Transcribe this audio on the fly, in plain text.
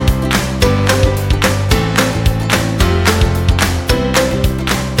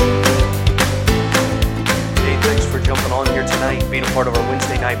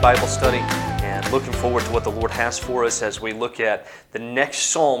Bible study and looking forward to what the Lord has for us as we look at the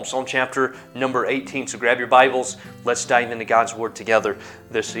next Psalm, Psalm chapter number 18. So grab your Bibles, let's dive into God's Word together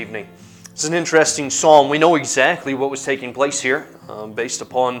this evening. It's an interesting psalm. We know exactly what was taking place here based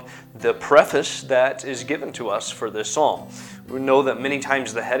upon the preface that is given to us for this psalm. We know that many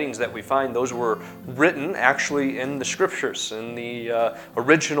times the headings that we find, those were written actually in the Scriptures, in the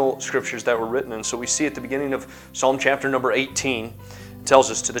original Scriptures that were written. And so we see at the beginning of Psalm chapter number 18, it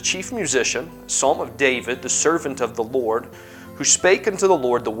tells us, "To the chief musician, Psalm of David, the servant of the Lord, who spake unto the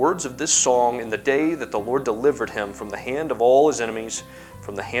Lord the words of this song in the day that the Lord delivered him from the hand of all his enemies,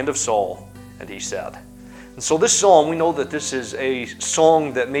 from the hand of Saul, and he said." And so this psalm, we know that this is a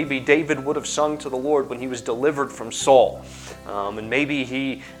song that maybe David would have sung to the Lord when he was delivered from Saul. And maybe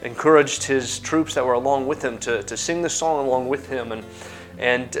he encouraged his troops that were along with him to sing this song along with him.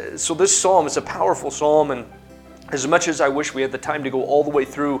 And so this psalm is a powerful psalm, and as much as I wish we had the time to go all the way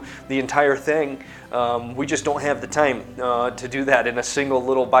through the entire thing, we just don't have the time to do that in a single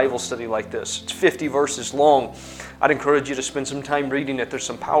little Bible study like this. It's 50 verses long. I'd encourage you to spend some time reading it. There's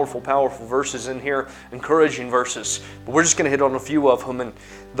some powerful, powerful verses in here, encouraging verses. But we're just going to hit on a few of them, and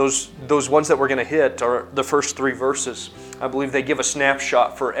those ones that we're going to hit are the first 3 verses. I believe they give a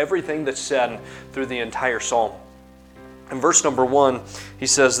snapshot for everything that's said through the entire psalm. In verse number 1, he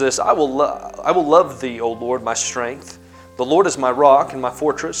says this, I will love thee, O Lord, my strength. The Lord is my rock and my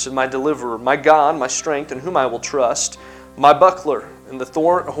fortress and my deliverer, my God, my strength, in whom I will trust, my buckler and the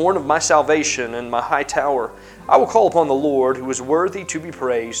horn of my salvation and my high tower. I will call upon the Lord, who is worthy to be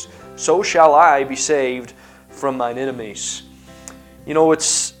praised. So shall I be saved from mine enemies. You know,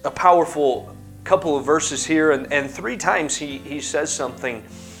 it's a powerful couple of verses here, and 3 times he says something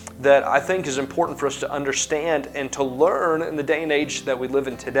that I think is important for us to understand and to learn in the day and age that we live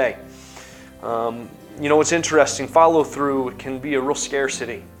in today. You know, it's interesting. Follow through can be a real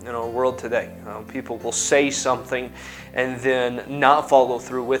scarcity in our world today. People will say something and then not follow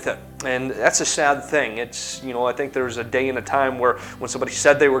through with it. And that's a sad thing. It's, you know, I think there was a day and a time where when somebody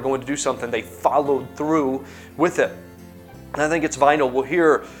said they were going to do something, they followed through with it. And I think it's vital. We'll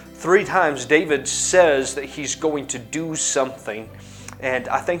hear 3 times David says that he's going to do something. And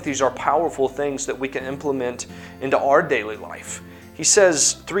I think these are powerful things that we can implement into our daily life. He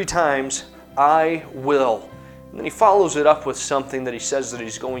says 3 times, I will. And then he follows it up with something that he says that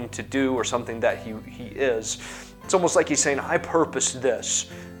he's going to do, or something that he is. It's almost like he's saying, I purpose this.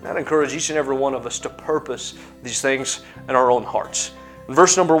 And I'd encourage each and every one of us to purpose these things in our own hearts. In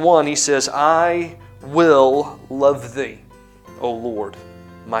verse number 1, he says, I will love thee, O Lord,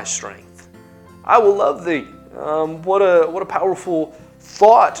 my strength. I will love thee. What a powerful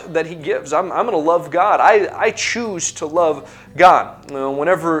thought that he gives. I'm going to love God. I choose to love God.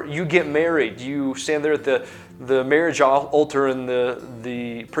 Whenever you get married, you stand there at the marriage altar, and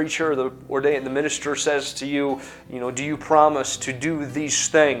the preacher, the minister says to you, you know, do you promise to do these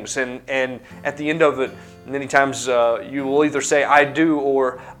things? And at the end of it, many times you will either say I do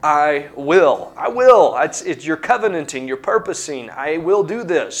or I will. I will. It's you're covenanting, you're purposing. I will do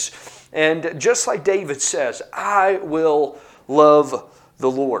this. And just like David says, I will love the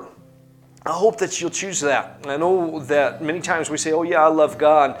Lord. I hope that you'll choose that. I know that many times we say, oh yeah, I love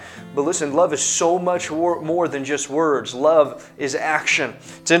God. But listen, love is so much more than just words. Love is action.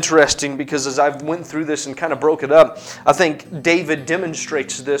 It's interesting because as I've went through this and kind of broke it up, I think David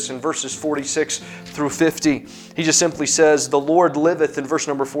demonstrates this in verses 46 through 50. He just simply says, the Lord liveth, in verse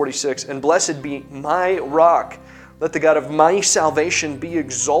number 46, and blessed be my rock. Let the God of my salvation be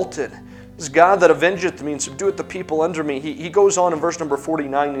exalted. This God that avengeth me and subdueth the people under me. He goes on in verse number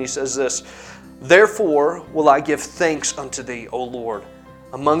 49 and he says this, therefore will I give thanks unto thee, O Lord,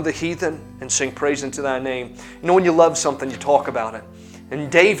 among the heathen, and sing praise unto thy name. You know, when you love something, you talk about it.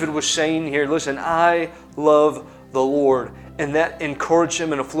 And David was saying here, listen, I love the Lord. And that encouraged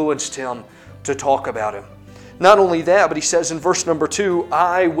him and influenced him to talk about him. Not only that, but he says in verse number 2,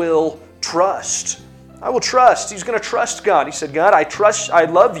 I will trust. I will trust. He's going to trust God. He said, God, I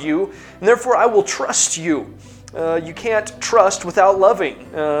love you, and therefore I will trust you. You can't trust without loving.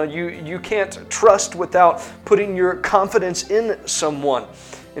 You can't trust without putting your confidence in someone.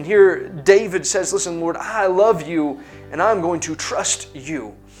 And here David says, listen, Lord, I love you, and I'm going to trust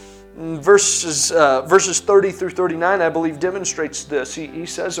you. Verses 30 through 39, I believe, demonstrates this. He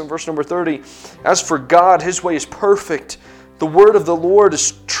says in verse number 30, as for God, his way is perfect. The word of the Lord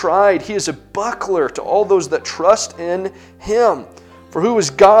is tried. He is a buckler to all those that trust in him. For who is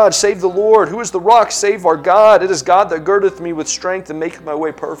God save the Lord? Who is the rock save our God? It is God that girdeth me with strength and maketh my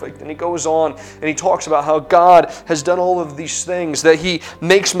way perfect. And he goes on and he talks about how God has done all of these things, that he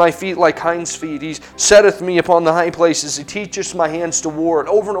makes my feet like hinds' feet. He setteth me upon the high places. He teacheth my hands to war. And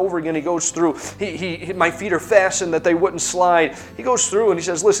over again he goes through. My feet are fastened that they wouldn't slide. He goes through and he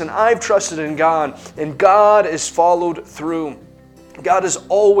says, listen, I've trusted in God, and God is followed through. God is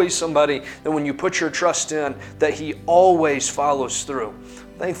always somebody that when you put your trust in, that he always follows through.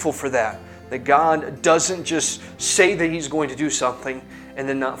 Thankful for that God doesn't just say that he's going to do something and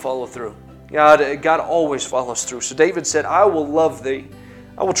then not follow through. God always follows through. So David said, I will love thee,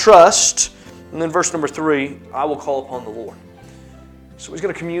 I will trust, and then verse number 3, I will call upon the Lord. So he's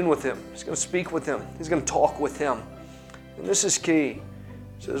going to commune with him. He's going to speak with him. He's going to talk with him. And this is key.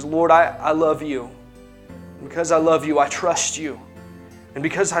 He says, Lord, I love you. And because I love you, I trust you. And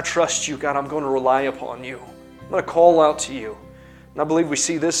because I trust you, God, I'm going to rely upon you. I'm going to call out to you. And I believe we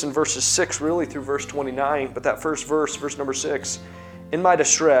see this in verses 6 really through verse 29. But that first verse, verse number 6, in my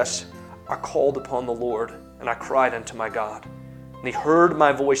distress, I called upon the Lord, and I cried unto my God. And he heard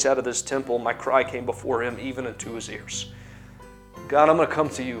my voice out of his temple. My cry came before him, even unto his ears. God, I'm going to come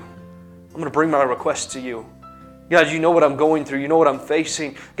to you. I'm going to bring my request to you. God, you know what I'm going through. You know what I'm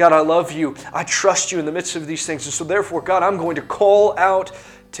facing. God, I love you. I trust you in the midst of these things. And so therefore, God, I'm going to call out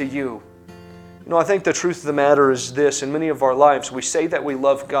to you. You know, I think the truth of the matter is this. In many of our lives, we say that we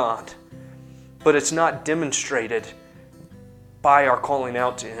love God, but it's not demonstrated by our calling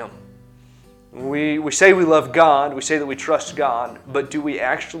out to him. We say we love God. We say that we trust God. But do we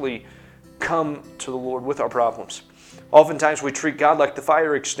actually come to the Lord with our problems? Oftentimes we treat God like the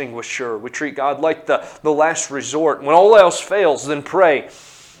fire extinguisher. We treat God like the last resort. When all else fails, then pray.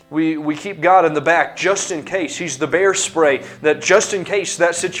 We keep God in the back just in case. He's the bear spray that just in case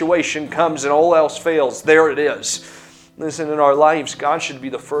that situation comes and all else fails, there it is. Listen, in our lives, God should be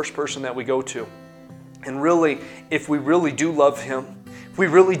the first person that we go to. And really, if we really do love him, if we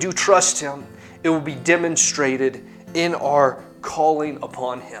really do trust him, it will be demonstrated in our calling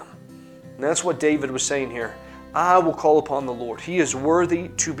upon him. And that's what David was saying here. I will call upon the Lord. He is worthy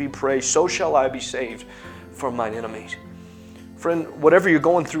to be praised. So shall I be saved from mine enemies. Friend, whatever you're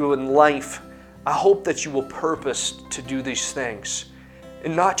going through in life, I hope that you will purpose to do these things.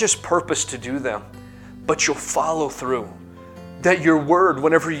 And not just purpose to do them, but you'll follow through. That your word,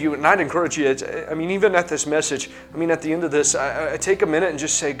 whenever you, and I'd encourage you, even at this message, at the end of this, I take a minute and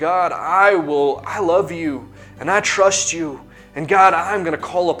just say, God, I love you, and I trust you. And God, I'm going to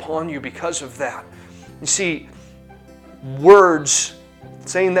call upon you because of that. You see, words,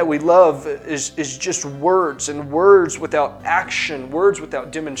 saying that we love is just words, and words without action, words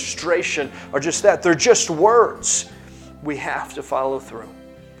without demonstration are just that. They're just words. We have to follow through.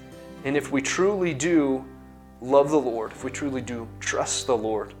 And if we truly do love the Lord, if we truly do trust the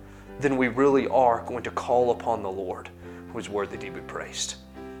Lord, then we really are going to call upon the Lord who is worthy to be praised.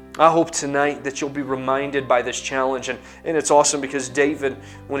 I hope tonight that you'll be reminded by this challenge. And it's awesome because David,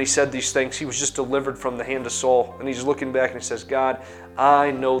 when he said these things, he was just delivered from the hand of Saul. And he's looking back and he says, God,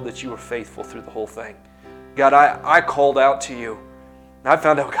 I know that you were faithful through the whole thing. God, I called out to you. And I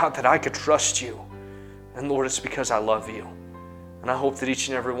found out, God, that I could trust you. And Lord, it's because I love you. And I hope that each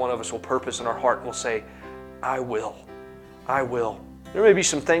and every one of us will purpose in our heart and will say, I will. I will. There may be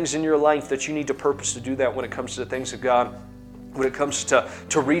some things in your life that you need to purpose to do that when it comes to the things of God. When it comes to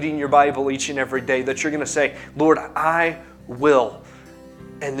reading your Bible each and every day, that you're going to say, Lord, I will.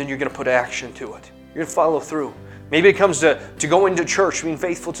 And then you're going to put action to it. You're going to follow through. Maybe it comes to going to church, being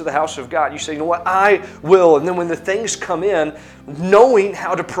faithful to the house of God. You say, you know what, I will. And then when the things come in, knowing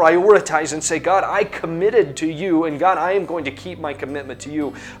how to prioritize and say, God, I committed to you, and God, I am going to keep my commitment to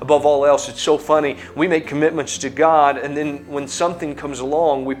you above all else. It's so funny. We make commitments to God, and then when something comes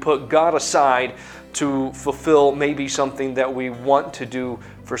along, we put God aside to fulfill maybe something that we want to do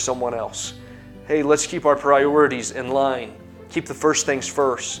for someone else. Hey, let's keep our priorities in line. Keep the first things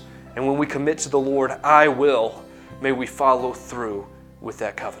first. And when we commit to the Lord, I will, may we follow through with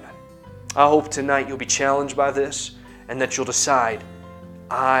that covenant. I hope tonight you'll be challenged by this and that you'll decide,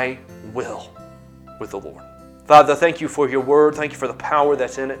 I will with the Lord. Father, thank you for your word. Thank you for the power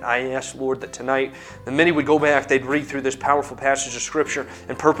that's in it. I ask, Lord, that tonight the many would go back, they'd read through this powerful passage of Scripture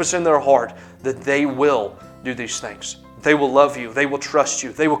and purpose in their heart that they will do these things. They will love you. They will trust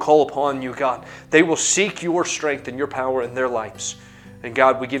you. They will call upon you, God. They will seek your strength and your power in their lives. And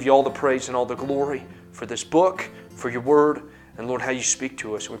God, we give you all the praise and all the glory for this book, for your word, and Lord, how you speak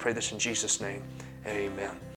to us. We pray this in Jesus' name. Amen.